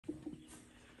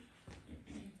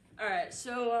All right,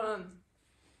 so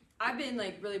I've been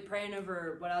like really praying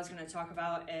over what I was going to talk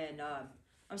about, and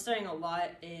I'm studying a lot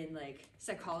in like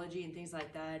psychology and things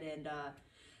like that, and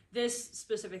this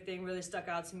specific thing really stuck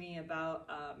out to me about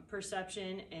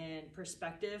perception and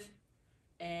perspective,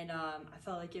 and I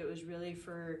felt like it was really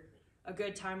for a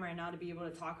good time right now to be able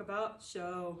to talk about.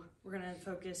 So we're going to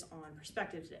focus on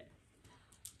perspective today.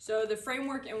 So the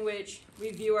framework in which we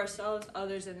view ourselves,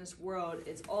 others, in this world,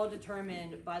 it's all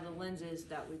determined by the lenses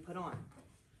that we put on.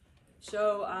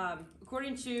 So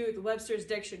according to the Webster's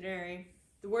Dictionary,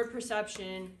 the word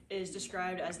perception is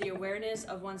described as the awareness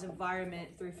of one's environment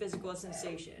through physical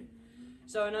sensation.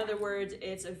 So in other words,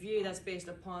 it's a view that's based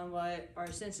upon what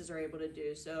our senses are able to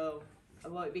do. So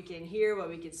what we can hear, what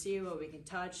we can see, what we can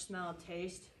touch, smell,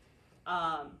 taste.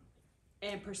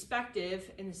 And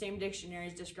perspective in the same dictionary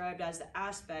is described as the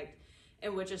aspect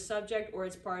in which a subject or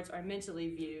its parts are mentally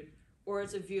viewed, or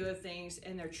it's a view of things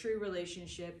in their true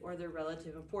relationship or their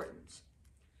relative importance.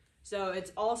 So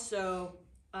it's also,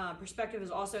 perspective is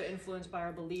also influenced by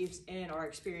our beliefs and our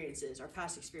experiences, our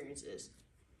past experiences.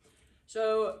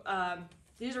 So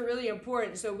these are really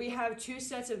important. So we have two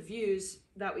sets of views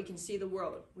that we can see the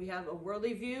world. We have a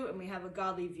worldly view and we have a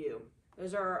godly view.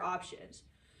 Those are our options.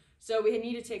 So we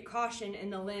need to take caution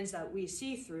in the lens that we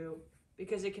see through,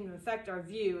 because it can affect our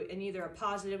view in either a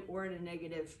positive or in a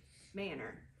negative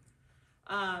manner.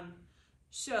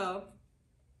 So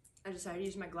I decided to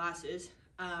use my glasses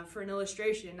for an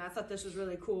illustration. I thought this was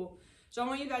really cool. So I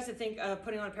want you guys to think of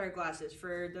putting on a pair of glasses.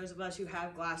 For those of us who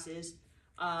have glasses,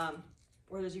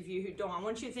 or those of you who don't, I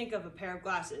want you to think of a pair of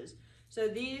glasses. So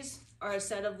these are a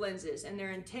set of lenses, and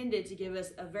they're intended to give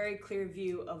us a very clear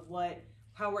view of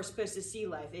how we're supposed to see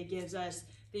life. It gives us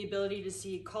the ability to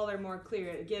see color more clear.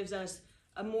 It gives us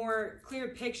a more clear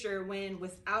picture when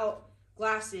without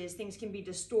glasses, things can be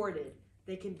distorted.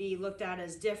 They can be looked at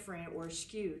as different or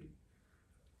skewed.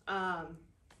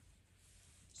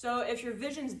 So if your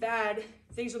vision's bad,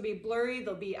 things will be blurry,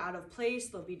 they'll be out of place,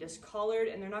 they'll be discolored,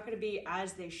 and they're not going to be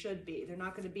as they should be. They're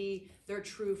not going to be their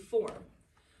true form.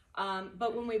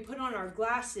 But when we put on our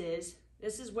glasses,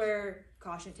 this is where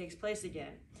caution takes place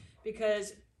again.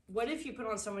 Because what if you put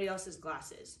on somebody else's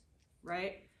glasses,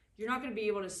 right? You're not going to be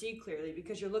able to see clearly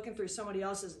because you're looking through somebody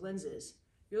else's lenses.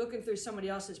 You're looking through somebody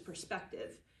else's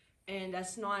perspective. And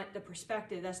that's not the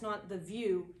perspective, that's not the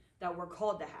view that we're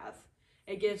called to have.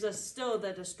 It gives us still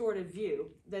the distorted view,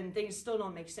 then things still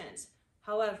don't make sense.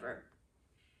 However,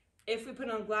 if we put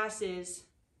on glasses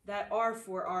that are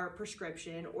for our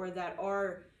prescription or that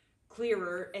are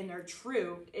clearer and they're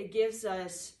true, it gives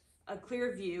us a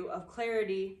clear view of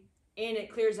clarity, and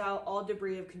it clears out all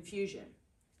debris of confusion,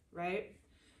 right?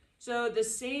 So the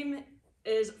same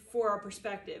is for our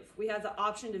perspective. We have the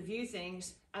option to view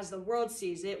things as the world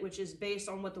sees it, which is based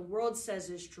on what the world says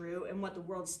is true and what the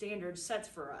world standard sets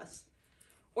for us.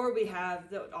 Or we have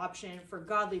the option for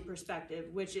godly perspective,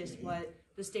 which is what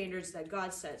the standards that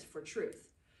God sets for truth.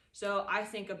 So I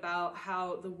think about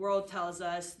how the world tells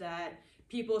us that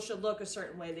people should look a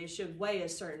certain way, they should weigh a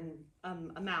certain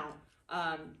amount.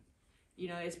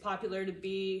 It's popular to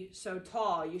be so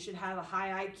tall. You should have a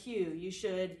high IQ. You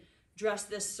should dress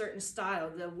this certain style.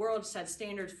 The world sets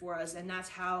standards for us, and that's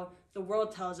how the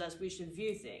world tells us we should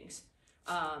view things.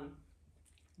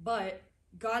 But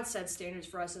God sets standards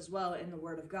for us as well in the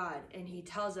Word of God, and He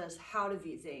tells us how to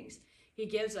view things. He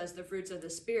gives us the fruits of the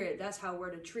Spirit. That's how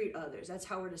we're to treat others. That's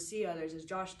how we're to see others. As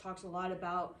Josh talks a lot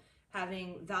about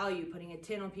having value, putting a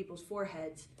 10 on people's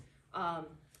foreheads,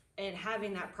 and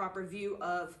having that proper view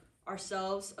of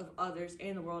ourselves, of others,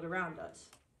 and the world around us.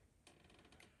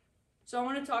 So I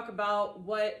want to talk about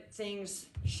what things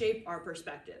shape our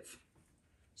perspective.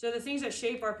 So the things that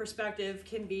shape our perspective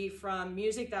can be from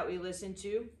music that we listen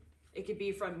to. It could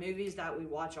be from movies that we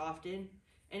watch often.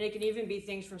 And it can even be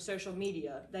things from social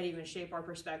media that even shape our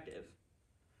perspective.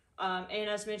 And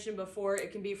as mentioned before,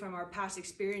 it can be from our past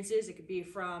experiences. It could be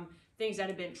from things that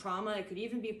have been trauma. It could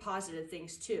even be positive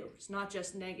things too. It's not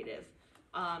just negative.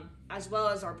 As well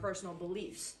as our personal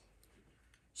beliefs.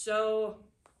 So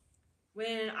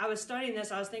when I was studying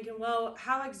this, I was thinking, well,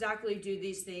 how exactly do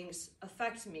these things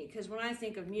affect me? Because when I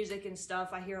think of music and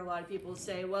stuff, I hear a lot of people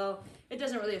say, well, it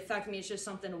doesn't really affect me. It's just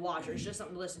something to watch, or it's just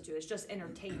something to listen to. It's just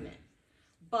entertainment.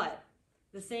 But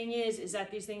the thing is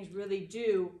that these things really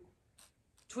do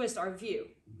twist our view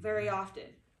very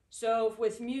often. So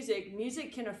with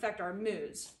music can affect our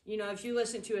moods. If you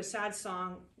listen to a sad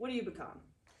song, what do you become?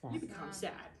 You become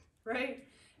sad, right?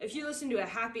 If you listen to a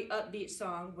happy, upbeat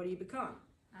song, what do you become?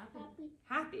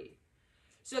 Happy.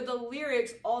 So the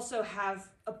lyrics also have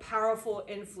a powerful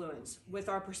influence with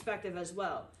our perspective as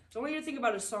well. So I want you to think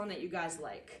about a song that you guys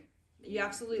like. You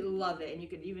absolutely love it, and you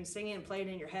could even sing it and play it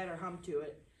in your head or hum to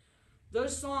it.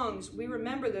 Those songs, we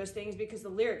remember those things because the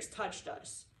lyrics touched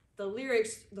us. The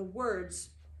lyrics, the words,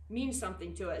 mean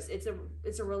something to us.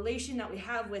 It's a relation that we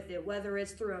have with it, whether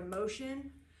it's through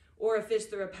emotion or if it's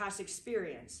through a past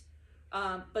experience.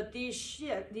 But these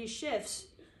shifts,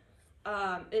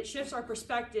 it shifts our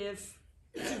perspective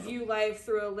to view life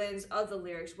through a lens of the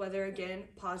lyrics, whether, again,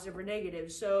 positive or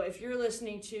negative. So if you're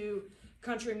listening to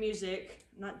country music,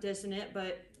 not dissing it,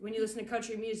 but when you listen to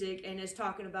country music and it's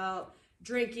talking about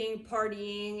drinking,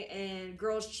 partying, and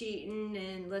girls cheating,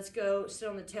 and let's go sit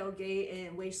on the tailgate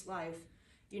and waste life,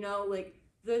 like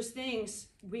those things,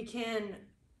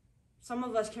 some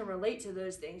of us can relate to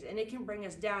those things, and it can bring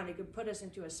us down. It can put us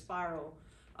into a spiral,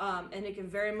 and it can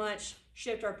very much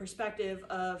shift our perspective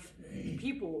of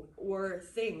people or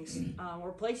things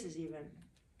or places even.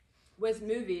 With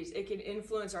movies, it can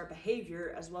influence our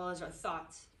behavior as well as our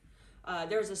thoughts.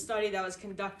 There was a study that was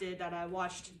conducted that I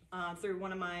watched through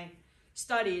one of my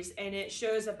studies, and it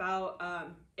shows about,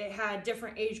 it had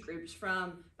different age groups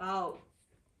from about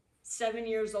 7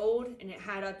 years old, and it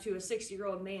had up to a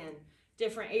 60-year-old man,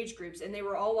 different age groups, and they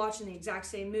were all watching the exact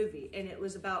same movie, and it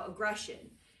was about aggression.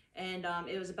 And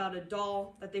it was about a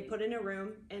doll that they put in a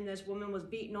room, and this woman was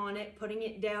beating on it, putting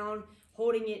it down,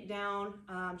 holding it down,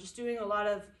 just doing a lot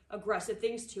of aggressive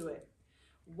things to it.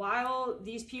 While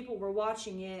these people were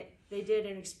watching it, they did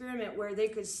an experiment where they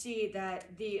could see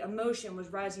that the emotion was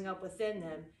rising up within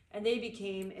them, and they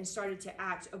became and started to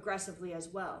act aggressively as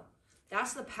well.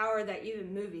 That's the power that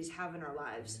even movies have in our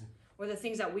lives, or the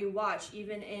things that we watch,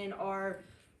 even in our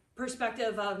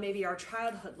perspective of maybe our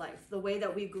childhood life, the way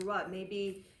that we grew up.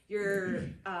 Maybe your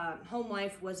home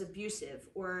life was abusive,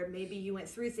 or maybe you went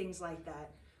through things like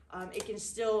that. It can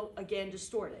still, again,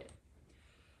 distort it.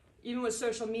 Even with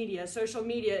social media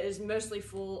is mostly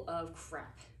full of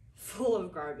crap, full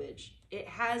of garbage. It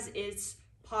has its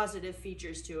positive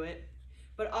features to it,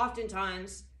 but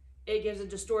oftentimes it gives a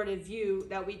distorted view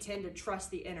that we tend to trust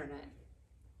the internet.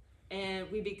 And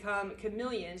we become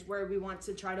chameleons where we want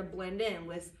to try to blend in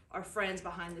with our friends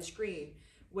behind the screen,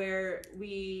 where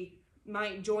we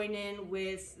might join in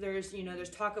with, there's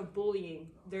talk of bullying,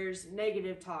 there's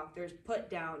negative talk, there's put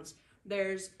downs,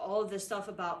 there's all of this stuff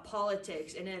about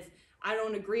politics, and if I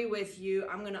don't agree with you,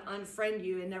 I'm going to unfriend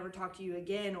you and never talk to you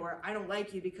again, or I don't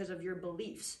like you because of your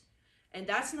beliefs. And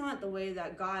that's not the way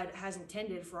that God has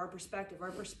intended for our perspective.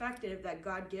 Our perspective that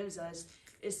God gives us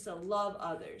is to love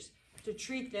others, to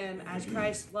treat them as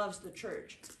Christ loves the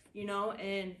church,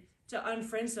 and to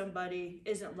unfriend somebody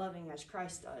isn't loving as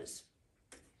Christ does.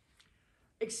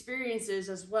 Experiences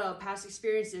as well, past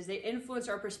experiences, they influence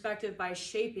our perspective by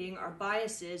shaping our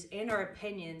biases and our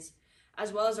opinions,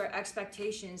 as well as our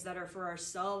expectations that are for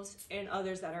ourselves and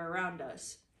others that are around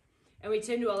us. And we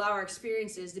tend to allow our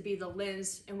experiences to be the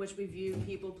lens in which we view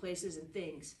people, places, and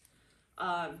things.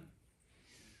 I'll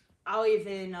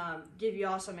even give you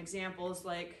all some examples.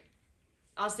 Like,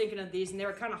 I was thinking of these, and they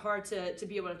were kind of hard to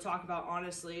be able to talk about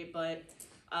honestly, but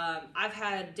I've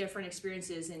had different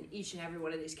experiences in each and every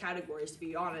one of these categories, to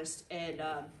be honest. And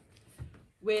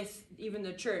with even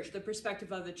the church, the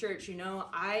perspective of the church,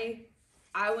 I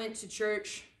went to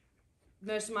church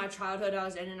most of my childhood. I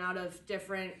was in and out of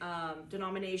different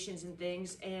denominations and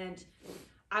things, and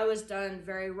I was done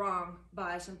very wrong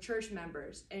by some church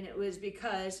members. And it was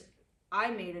because I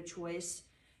made a choice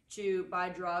to buy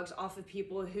drugs off of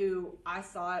people who I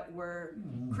thought were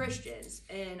Christians,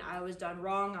 and I was done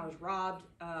wrong. I was robbed.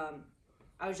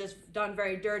 I was just done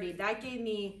very dirty. That gave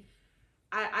me,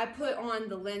 I put on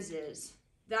the lenses.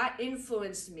 That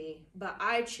influenced me, but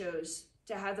I chose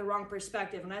to have the wrong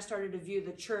perspective, and I started to view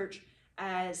the church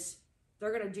as,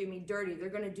 they're going to do me dirty. They're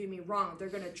going to do me wrong. They're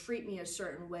going to treat me a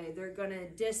certain way. They're going to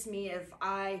diss me if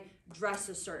I dress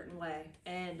a certain way.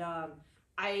 And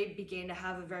I began to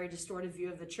have a very distorted view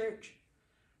of the church.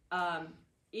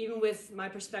 Even with my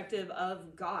perspective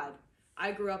of God,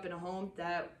 I grew up in a home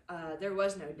that there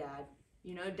was no dad.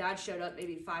 Dad showed up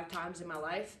maybe 5 times in my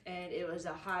life, and it was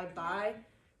a hi bye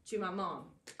to my mom.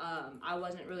 I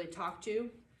wasn't really talked to.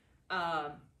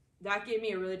 That gave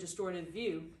me a really distorted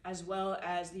view, as well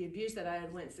as the abuse that I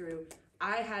had went through.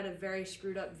 I had a very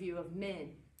screwed up view of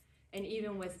men. And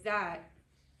even with that,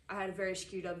 I had a very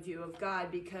skewed up view of God,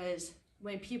 because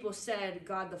when people said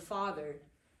God the Father,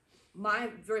 my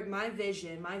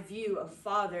vision, my view of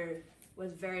Father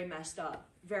was very messed up,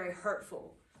 very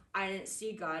hurtful. I didn't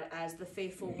see God as the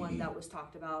faithful one that was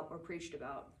talked about or preached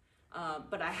about.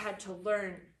 But I had to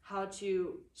learn how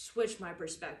to switch my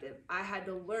perspective. I had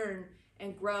to learn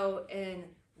and grow and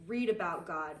read about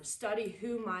God, study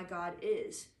who my God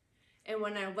is. And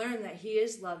when I learned that he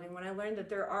is loving, when I learned that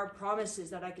there are promises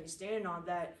that I can stand on,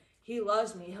 that he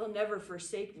loves me, he'll never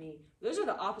forsake me, those are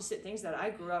the opposite things that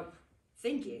I grew up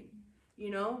thinking, you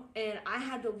know? And I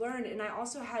had to learn, and I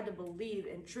also had to believe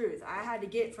in truth. I had to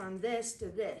get from this to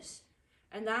this.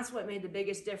 And that's what made the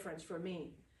biggest difference for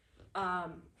me.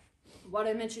 What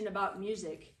I mentioned about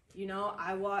music, you know,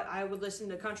 I would listen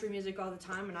to country music all the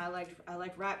time, and I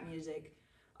like rap music,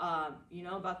 you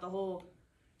know, about the whole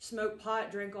smoke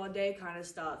pot, drink all day kind of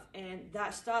stuff. And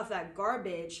that stuff, that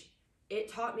garbage, it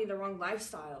taught me the wrong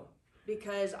lifestyle,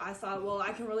 because I thought, well,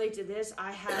 I can relate to this.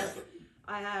 I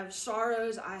have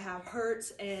sorrows, I have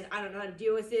hurts, and I don't know how to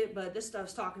deal with it, but this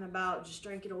stuff's talking about just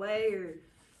drink it away, or,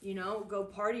 you know, go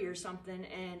party or something.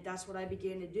 And that's what I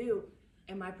began to do.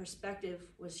 And my perspective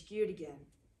was skewed again.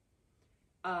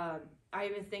 I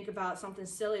even think about something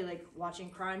silly like watching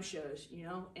crime shows, you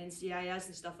know, NCIS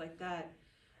and stuff like that.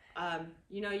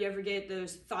 You know, you ever get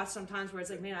those thoughts sometimes where it's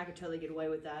like, man, I could totally get away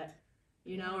with that,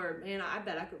 you know, or man, I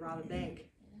bet I could rob a bank.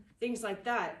 Things like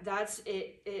that. That's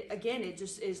it. Again, it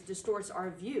just distorts our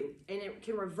view, and it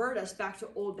can revert us back to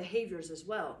old behaviors as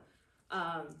well.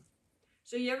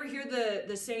 So you ever hear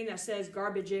the saying that says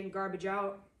garbage in, garbage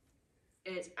out?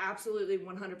 It's absolutely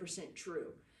 100% true,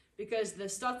 because the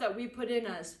stuff that we put in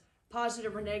us,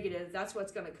 positive or negative, that's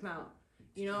what's going to come out.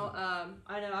 You know,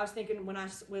 I know I was thinking when I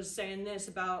was saying this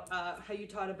about how you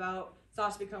taught about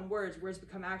thoughts become words, words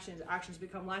become actions, actions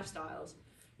become lifestyles.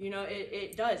 You know,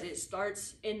 it does. It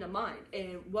starts in the mind,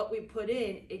 and what we put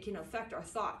in, it can affect our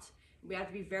thoughts. We have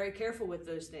to be very careful with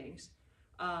those things.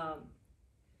 But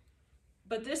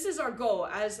this is our goal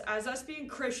as us being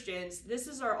Christians. This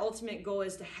is our ultimate goal,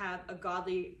 is to have a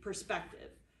godly perspective.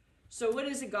 So what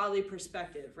is a godly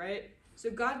perspective, right? So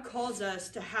God calls us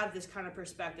to have this kind of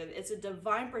perspective. It's a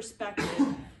divine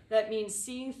perspective that means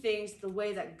seeing things the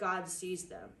way that God sees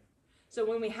them. So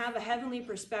when we have a heavenly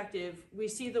perspective, we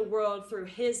see the world through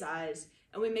his eyes,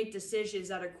 and we make decisions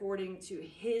that are according to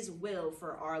his will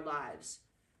for our lives.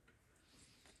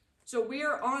 So we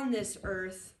are on this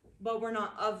earth, but we're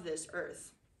not of this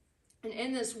earth. And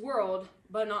in this world,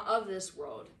 but not of this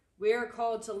world. We are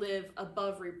called to live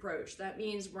above reproach. That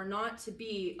means we're not to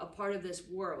be a part of this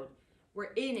world.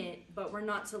 We're in it, but we're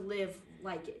not to live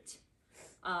like it.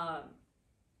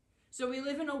 So we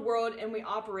live in a world and we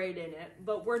operate in it,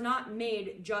 but we're not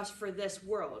made just for this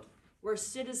world. We're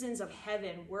citizens of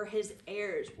heaven. We're his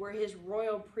heirs. We're his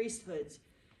royal priesthoods.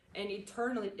 And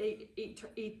eternal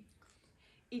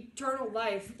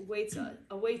life awaits us.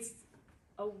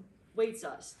 There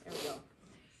we go.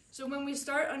 So when we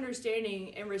start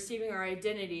understanding and receiving our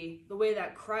identity the way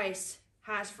that Christ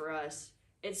has for us,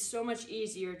 it's so much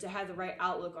easier to have the right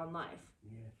outlook on life.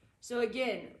 Yeah. So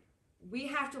again, we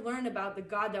have to learn about the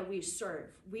God that we serve.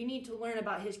 We need to learn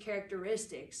about his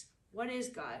characteristics. What is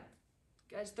God?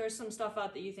 Guys, throw some stuff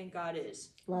out that you think God is.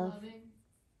 Loving.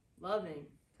 Loving.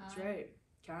 That's right.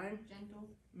 Kind. Gentle.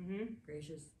 Mm-hmm.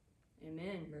 Gracious.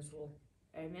 Amen. Merciful.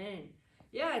 Amen.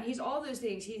 Yeah, and he's all those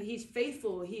things. He's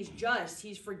faithful. He's just.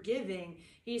 He's forgiving.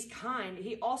 He's kind.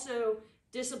 He also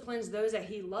disciplines those that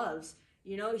he loves.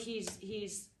 You know,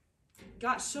 he's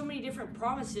got so many different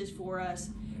promises for us.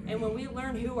 And when we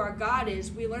learn who our God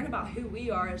is, we learn about who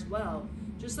we are as well.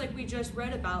 Just like we just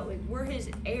read about, like, we're his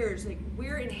heirs. Like,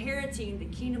 we're inheriting the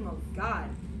kingdom of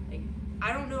God. Like,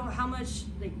 I don't know how much,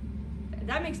 like,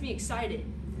 that makes me excited,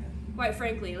 quite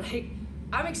frankly. Like,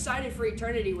 I'm excited for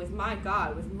eternity with my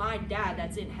God, with my dad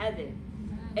that's in heaven.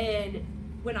 And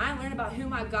when I learn about who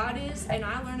my God is, and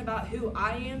I learn about who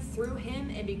I am through him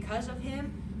and because of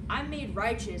him, I'm made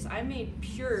righteous, I'm made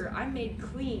pure, I'm made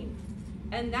clean.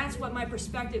 And that's what my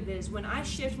perspective is. When I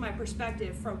shift my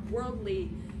perspective from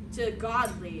worldly to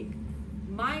godly,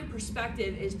 my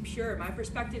perspective is pure, my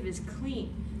perspective is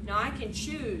clean. Now I can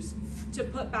choose to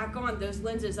put back on those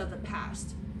lenses of the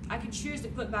past. I can choose to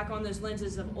put back on those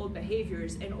lenses of old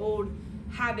behaviors and old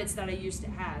habits that I used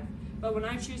to have. But when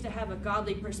I choose to have a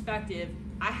godly perspective,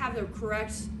 I have the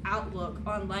correct outlook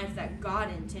on life that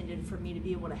God intended for me to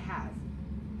be able to have.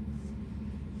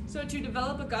 So to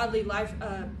develop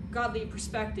a godly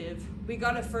perspective, we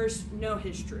gotta first know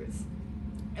his truth.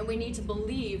 And we need to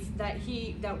believe that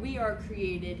we are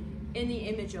created in the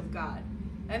image of God.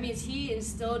 That means he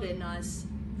instilled in us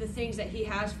the things that he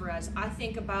has for us. I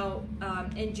think about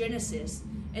in Genesis,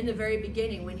 in the very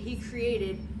beginning, when he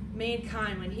created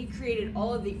mankind, when he created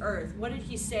all of the earth, what did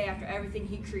he say after everything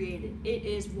he created? It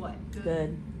is what?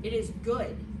 Good. It is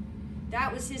good.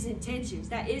 That was his intentions.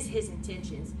 That is his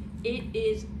intentions. It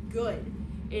is good.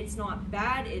 It's not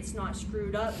bad. It's not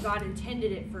screwed up. God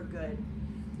intended it for good.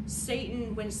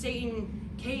 When Satan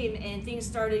came and things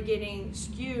started getting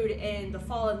skewed and the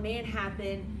fall of man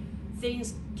happened,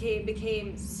 things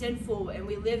became sinful and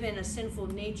we live in a sinful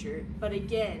nature. But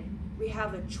again, we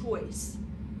have a choice.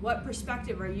 What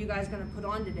perspective are you guys going to put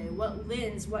on today? What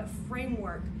lens, what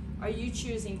framework are you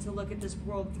choosing to look at this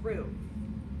world through?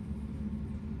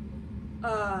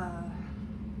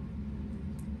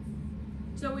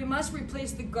 So we must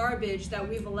replace the garbage that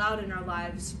we've allowed in our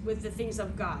lives with the things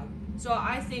of God. So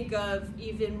I think of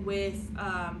even with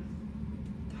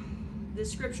the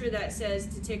scripture that says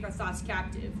to take our thoughts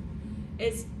captive.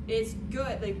 It's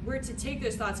good. Like, we're to take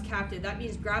those thoughts captive. That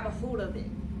means grab a hold of it,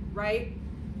 right?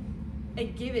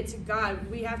 And give it to God.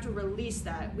 We have to release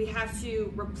that. We have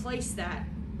to replace that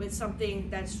with something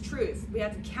that's truth. We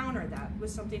have to counter that with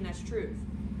something that's truth.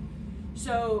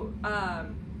 So,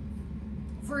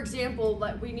 for example,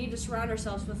 we need to surround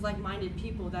ourselves with like-minded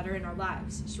people that are in our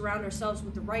lives. Surround ourselves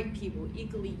with the right people,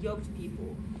 equally yoked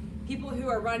people. People who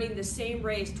are running the same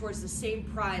race towards the same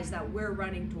prize that we're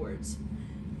running towards.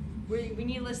 We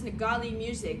need to listen to godly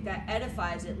music that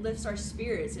edifies, it lifts our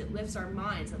spirits, it lifts our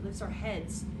minds, it lifts our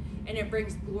heads, and it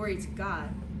brings glory to God.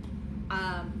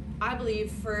 I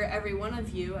believe for every one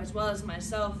of you, as well as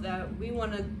myself, that we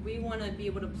want to be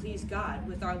able to please God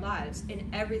with our lives in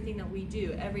everything that we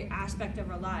do, every aspect of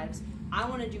our lives. I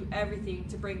want to do everything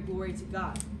to bring glory to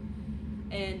God,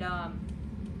 and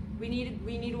we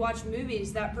need to watch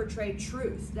movies that portray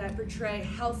truth, that portray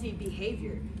healthy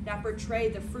behavior, that portray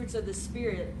the fruits of the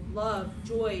Spirit: love,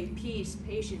 joy, peace,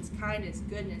 patience, kindness,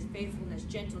 goodness, faithfulness,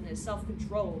 gentleness,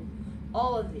 self-control.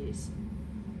 All of these.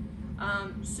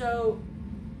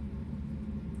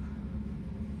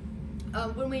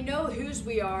 When we know whose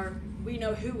we are, we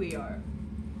know who we are.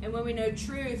 And when we know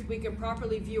truth, we can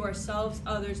properly view ourselves,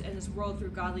 others, and this world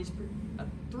through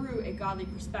a godly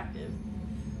perspective,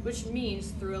 which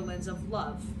means through a lens of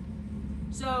love.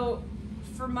 So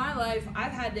for my life,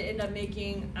 I've had to end up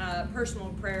making a personal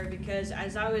prayer, because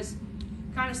as I was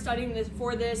kind of studying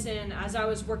for this, and as I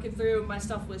was working through my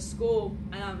stuff with school,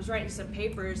 and I was writing some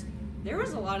papers, there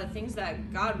was a lot of things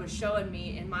that God was showing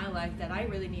me in my life that I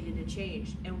really needed to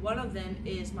change. And one of them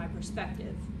is my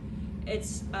perspective.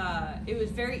 It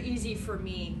was very easy for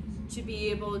me to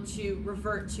be able to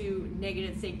revert to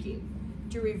negative thinking,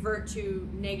 to revert to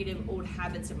negative old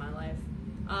habits in my life.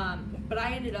 But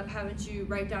I ended up having to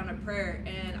write down a prayer,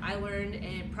 and I learned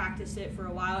and practiced it for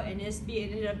a while, and it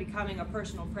ended up becoming a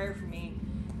personal prayer for me.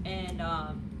 And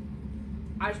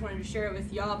I just wanted to share it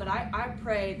with y'all, but I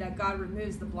pray that God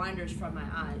removes the blinders from my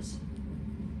eyes.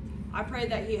 I pray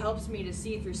that He helps me to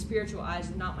see through spiritual eyes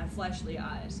and not my fleshly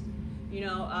eyes. You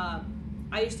know,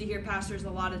 I used to hear pastors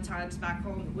a lot of times back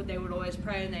home, they would always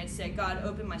pray, and they'd say, God,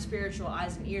 open my spiritual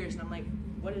eyes and ears. And I'm like,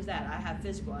 what is that? I I have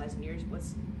physical eyes and ears.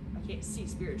 I can't see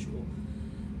spiritual.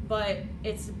 But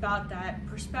it's about that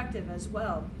perspective as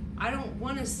well. I don't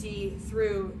want to see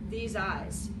through these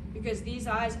eyes, because these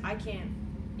eyes, I can't,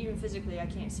 even physically, I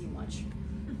can't see much.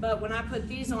 But when I put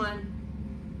these on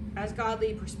as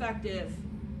godly perspective,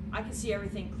 I can see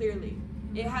everything clearly.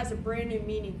 It has a brand new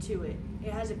meaning to it.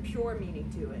 It has a pure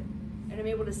meaning to it. And I'm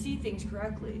able to see things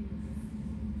correctly.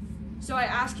 So I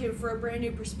ask Him for a brand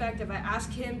new perspective. I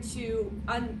ask Him to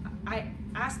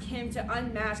unmask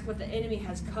what the enemy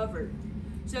has covered,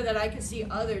 so that I can see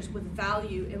others with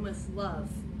value and with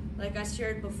love. Like I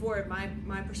shared before,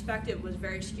 my perspective was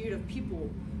very skewed of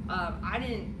people. I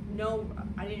didn't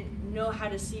know how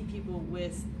to see people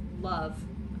with love.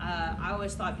 I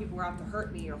always thought people were out to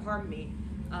hurt me or harm me.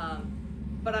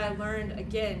 But I learned,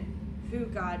 again, who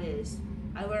God is.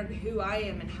 I learned who I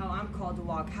am and how I'm called to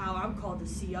walk, how I'm called to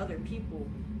see other people.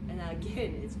 And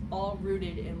again, it's all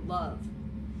rooted in love.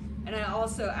 And I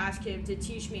also ask Him to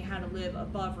teach me how to live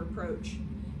above reproach.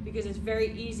 Because it's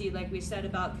very easy, like we said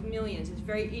about chameleons, it's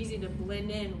very easy to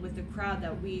blend in with the crowd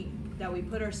that we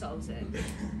put ourselves in. It's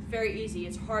very easy.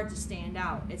 It's hard to stand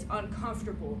out. It's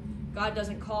uncomfortable. God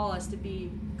doesn't call us to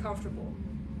be comfortable.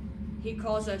 He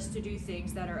calls us to do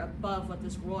things that are above what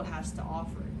this world has to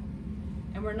offer.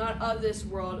 And we're not of this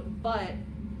world, but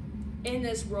in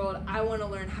this world, I want to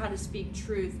learn how to speak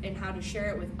truth and how to share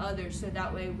it with others, so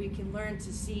that way we can learn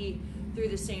to see through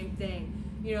the same thing.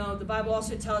 You know, the Bible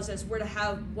also tells us we're to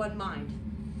have one mind,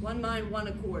 one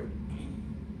accord.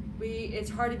 It's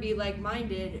hard to be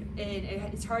like-minded, and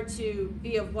it's hard to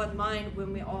be of one mind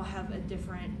when we all have a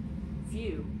different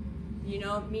view. You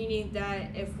know, meaning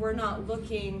that if we're not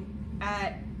looking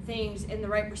at things in the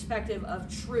right perspective of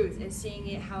truth and seeing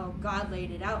it how God laid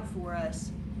it out for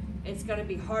us, it's going to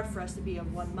be hard for us to be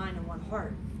of one mind and one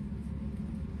heart.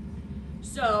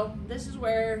 So this is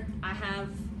where I have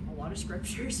a lot of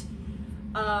scriptures.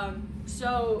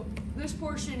 So this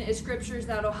portion is scriptures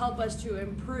that will help us to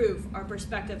improve our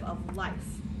perspective of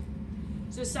life.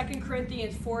 So 2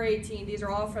 Corinthians 4:18, these are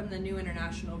all from the New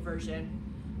International Version.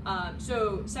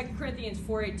 So 2 Corinthians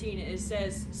 4:18, it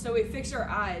says, "So we fix our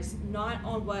eyes not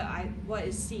on what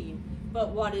is seen,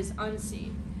 but what is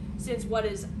unseen. Since what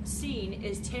is seen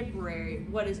is temporary,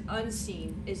 what is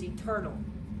unseen is eternal."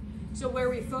 So where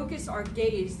we focus our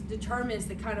gaze determines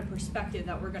the kind of perspective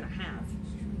that we're going to have.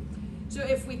 So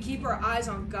if we keep our eyes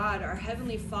on God, our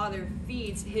Heavenly Father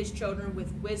feeds His children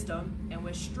with wisdom and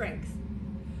with strength.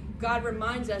 God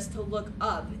reminds us to look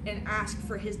up and ask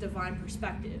for His divine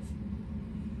perspective.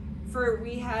 For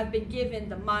we have been given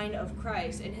the mind of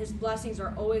Christ, and His blessings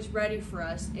are always ready for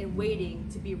us and waiting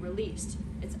to be released.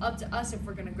 It's up to us if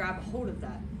we're going to grab a hold of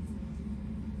that.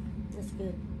 That's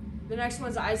good. The next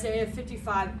one's Isaiah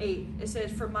 55:8. It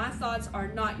says, "For my thoughts are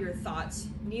not your thoughts,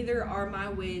 neither are my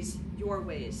ways your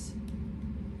ways.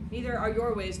 Neither are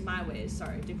your ways my ways,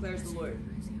 declares the Lord."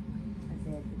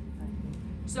 Isaiah 55.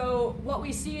 So what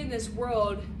we see in this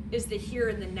world is the here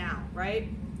and the now, right?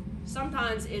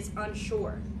 Sometimes it's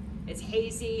unsure. It's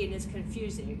hazy and it's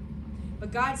confusing.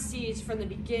 But God sees from the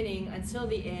beginning until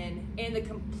the end and the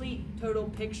complete total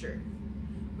picture.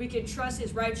 We can trust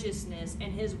His righteousness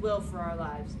and His will for our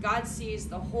lives. God sees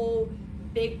the whole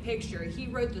big picture. He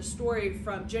wrote the story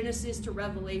from Genesis to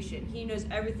Revelation. He knows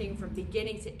everything from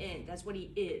beginning to end. That's what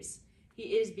He is.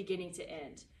 He is beginning to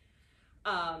end.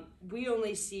 We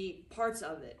only see parts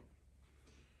of it.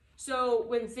 So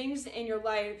when things in your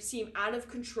life seem out of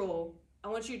control, I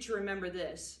want you to remember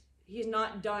this. He's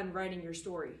not done writing your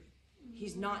story.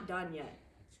 He's not done yet.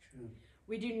 That's true.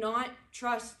 We do not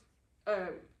trust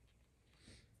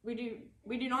we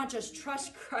do not just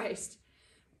trust Christ,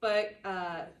 but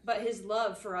His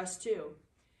love for us too.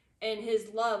 And His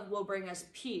love will bring us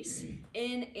peace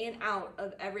in and out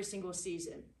of every single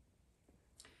season.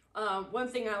 One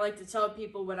thing I like to tell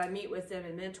people when I meet with them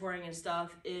and mentoring and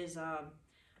stuff is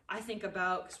I think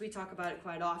about, because we talk about it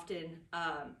quite often,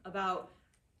 about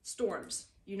storms.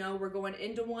 You know, we're going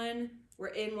into one, we're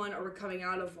in one, or we're coming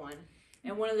out of one.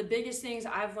 And one of the biggest things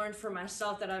I've learned for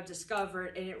myself that I've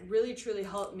discovered, and it really truly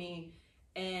helped me,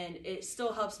 and it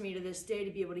still helps me to this day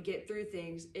to be able to get through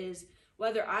things, is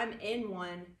whether I'm in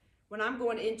one, when I'm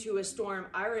going into a storm,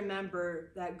 I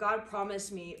remember that God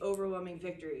promised me overwhelming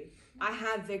victory. I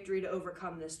have victory to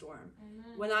overcome this storm.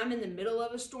 Amen. When I'm in the middle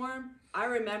of a storm, I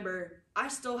remember I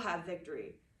still have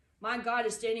victory. My God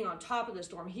is standing on top of the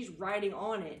storm. He's riding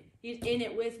on it. He's in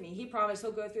it with me. He promised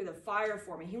He'll go through the fire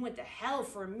for me. He went to hell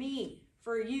for me,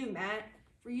 for you, Matt,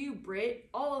 for you, Britt,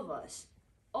 all of us.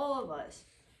 All of us.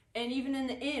 And even in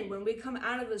the end, when we come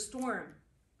out of the storm,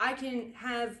 I can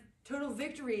have total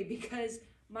victory because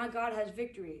my God has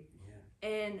victory. Yeah.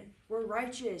 And we're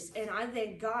righteous. And I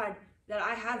thank God that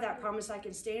I have that promise I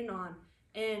can stand on.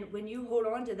 And when you hold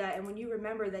on to that, and when you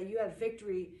remember that you have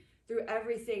victory through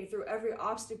everything, through every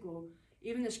obstacle,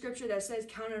 even the scripture that says,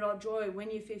 "Count it all joy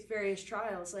when you face various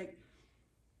trials," like,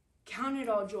 count it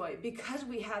all joy because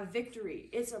we have victory.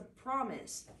 It's a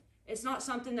promise. It's not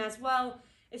something that's, well,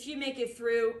 if you make it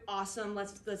through, awesome,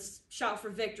 let's shout for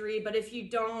victory. But if you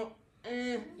don't,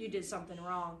 you did something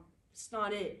wrong. It's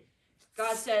not it.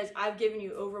 God says, I've given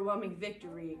you overwhelming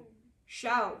victory.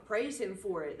 Shout, praise Him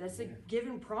for it. That's a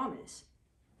given promise.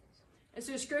 And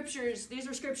so these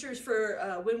are scriptures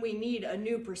for when we need a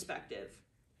new perspective.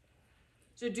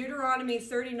 So Deuteronomy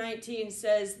 30:19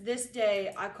 says, "This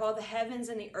day I call the heavens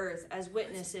and the earth as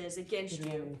witnesses against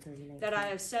you, that I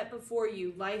have set before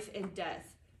you life and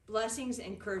death, blessings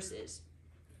and curses.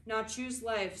 Now choose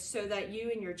life so that you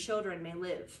and your children may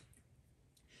live."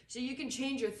 So you can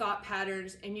change your thought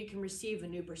patterns and you can receive a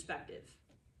new perspective.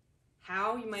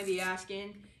 How, you might be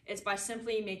asking? It's by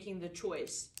simply making the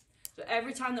choice. So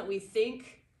every time that we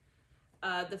think,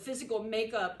 the physical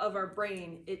makeup of our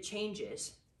brain, it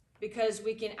changes. Because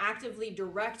we can actively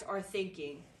direct our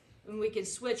thinking, and we can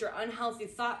switch our unhealthy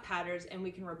thought patterns and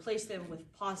we can replace them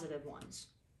with positive ones.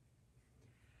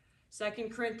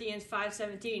 2 Corinthians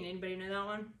 5:17, anybody know that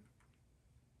one?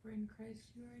 For in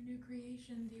Christ you are a new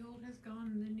creation. The old has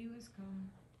gone and the new has come.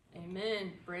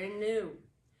 Amen. Brand new.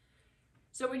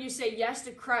 So when you say yes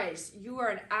to Christ, you are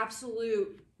an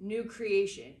absolute new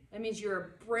creation. That means you're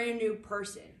a brand new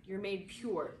person. You're made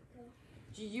pure.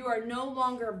 You are no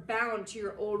longer bound to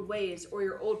your old ways or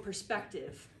your old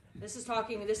perspective. This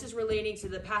is relating to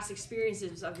the past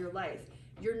experiences of your life.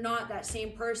 You're not that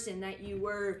same person that you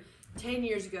were 10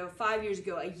 years ago, 5 years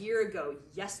ago, a year ago,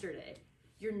 yesterday.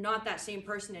 You're not that same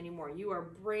person anymore. You are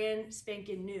brand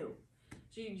spanking new.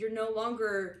 So you're no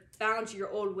longer bound to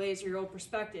your old ways or your old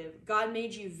perspective. God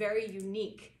made you very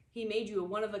unique. He made you a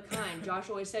one of a kind. Josh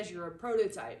always says you're a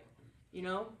prototype. You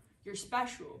know, you're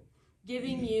special.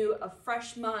 giving you a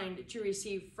fresh mind to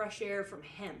receive fresh air from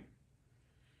him.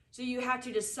 So you have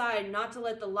to decide not to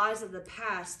let the lies of the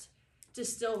past to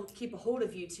still keep a hold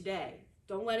of you today.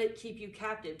 Don't let it keep you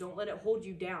captive. Don't let it hold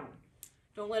you down.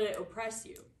 Don't let it oppress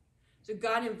you. So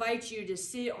God invites you to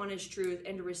sit on his truth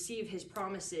and to receive his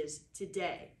promises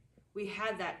today. We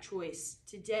had that choice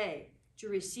today to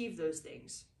receive those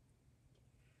things.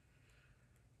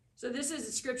 So this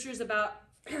is scriptures about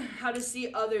how to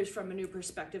see others from a new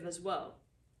perspective as well.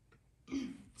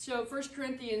 So 1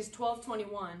 Corinthians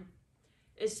 12:21,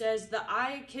 it says, the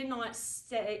eye cannot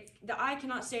say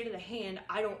to the hand,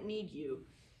 I don't need you.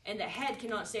 And the head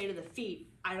cannot say to the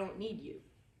feet, I don't need you.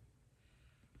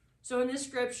 So in this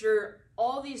scripture,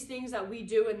 all these things that we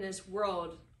do in this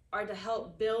world are to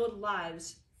help build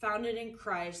lives founded in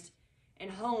Christ and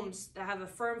homes that have a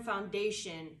firm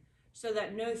foundation so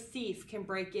that no thief can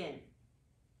break in.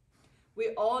 We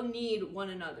all need one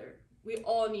another. We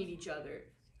all need each other.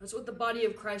 That's what the body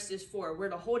of Christ is for. We're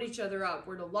to hold each other up.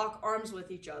 We're to lock arms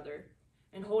with each other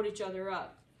and hold each other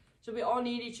up. So we all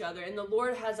need each other. And the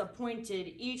Lord has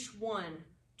appointed each one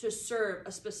to serve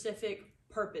a specific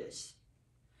purpose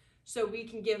so we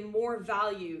can give more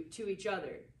value to each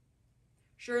other.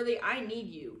 Surely I need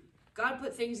you. God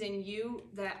put things in you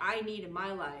that I need in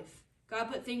my life. God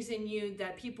put things in you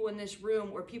that people in this room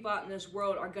or people out in this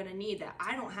world are going to need that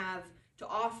I don't have to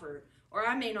offer. Or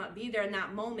I may not be there in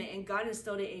that moment, and God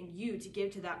instilled it in you to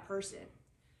give to that person.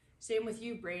 Same with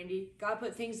you, Brandy. God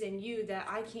put things in you that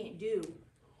I can't do.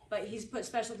 But he's put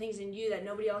special things in you that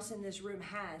nobody else in this room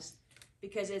has.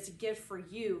 Because it's a gift for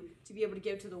you to be able to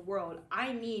give to the world.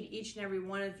 I need each and every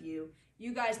one of you.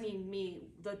 You guys need me.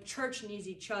 The church needs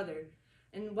each other.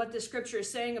 And what the scripture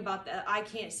is saying about that, I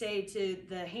can't say to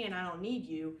the hand, I don't need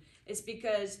you. It's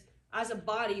because as a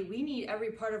body, we need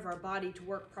every part of our body to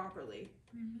work properly.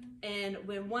 Mm-hmm. And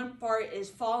when one part is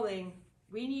falling,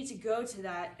 we need to go to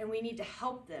that and we need to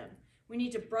help them. We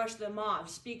need to brush them off,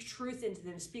 speak truth into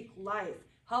them, speak life,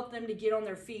 help them to get on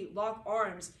their feet, lock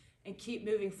arms, and keep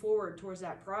moving forward towards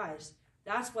that prize.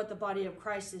 That's what the body of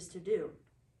Christ is to do.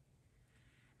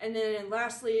 And then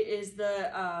lastly is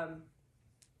the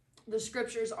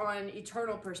scriptures on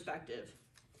eternal perspective.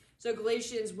 So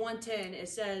Galatians 1:10, it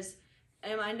says,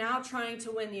 am I now trying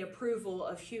to win the approval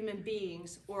of human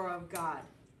beings or of God?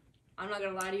 I'm not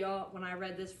going to lie to y'all. When I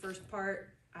read this first part,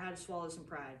 I had to swallow some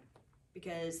pride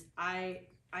because I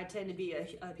tend to be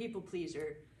a people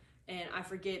pleaser and I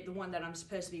forget the one that I'm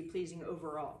supposed to be pleasing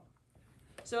overall.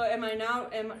 So am I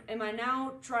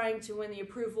now trying to win the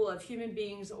approval of human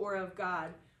beings or of God?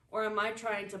 Or am I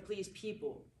trying to please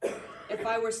people? If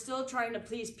I were still trying to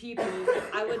please people,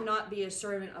 I would not be a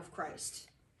servant of Christ.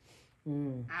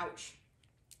 Ouch.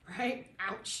 Right?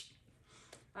 Ouch.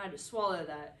 I had to swallow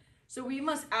that. So we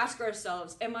must ask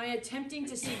ourselves, am I attempting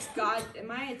to seek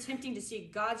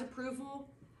God's approval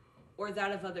or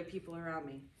that of other people around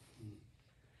me?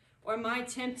 Or am I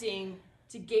attempting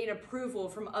to gain approval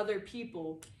from other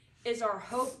people? Is our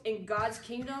hope in God's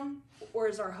kingdom or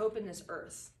is our hope in this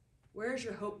earth? Where is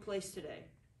your hope placed today?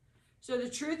 So the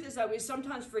truth is that we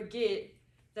sometimes forget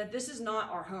that this is not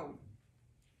our home.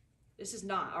 This is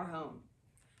not our home.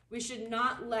 We should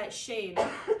not let shame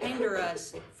hinder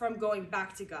us from going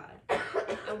back to God.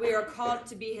 And we are called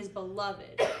to be his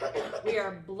beloved. We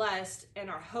are blessed and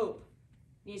our hope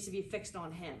needs to be fixed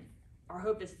on him. Our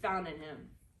hope is found in him.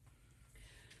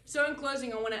 So in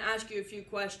closing, I want to ask you a few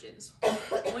questions.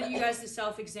 I want you guys to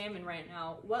self-examine right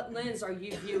now. What lens are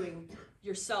you viewing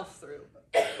yourself through?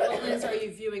 What lens are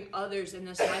you viewing others in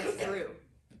this life through?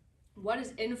 What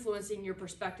is influencing your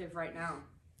perspective right now?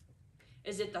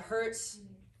 Is it the hurts?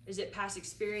 Is it past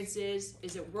experiences?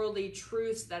 Is it worldly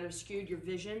truths that have skewed your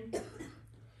vision?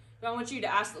 But I want you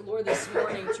to ask the Lord this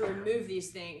morning to remove these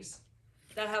things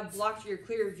that have blocked your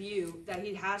clear view that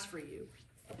he has for you.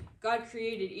 God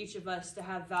created each of us to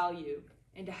have value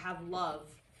and to have love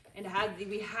and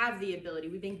we have the ability.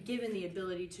 We've been given the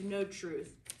ability to know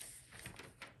truth.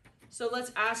 So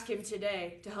let's ask him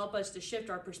today to help us to shift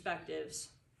our perspectives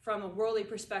from a worldly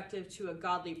perspective to a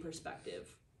godly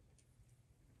perspective.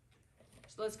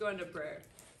 So let's go into prayer.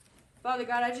 Father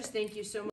God, I just thank you so much.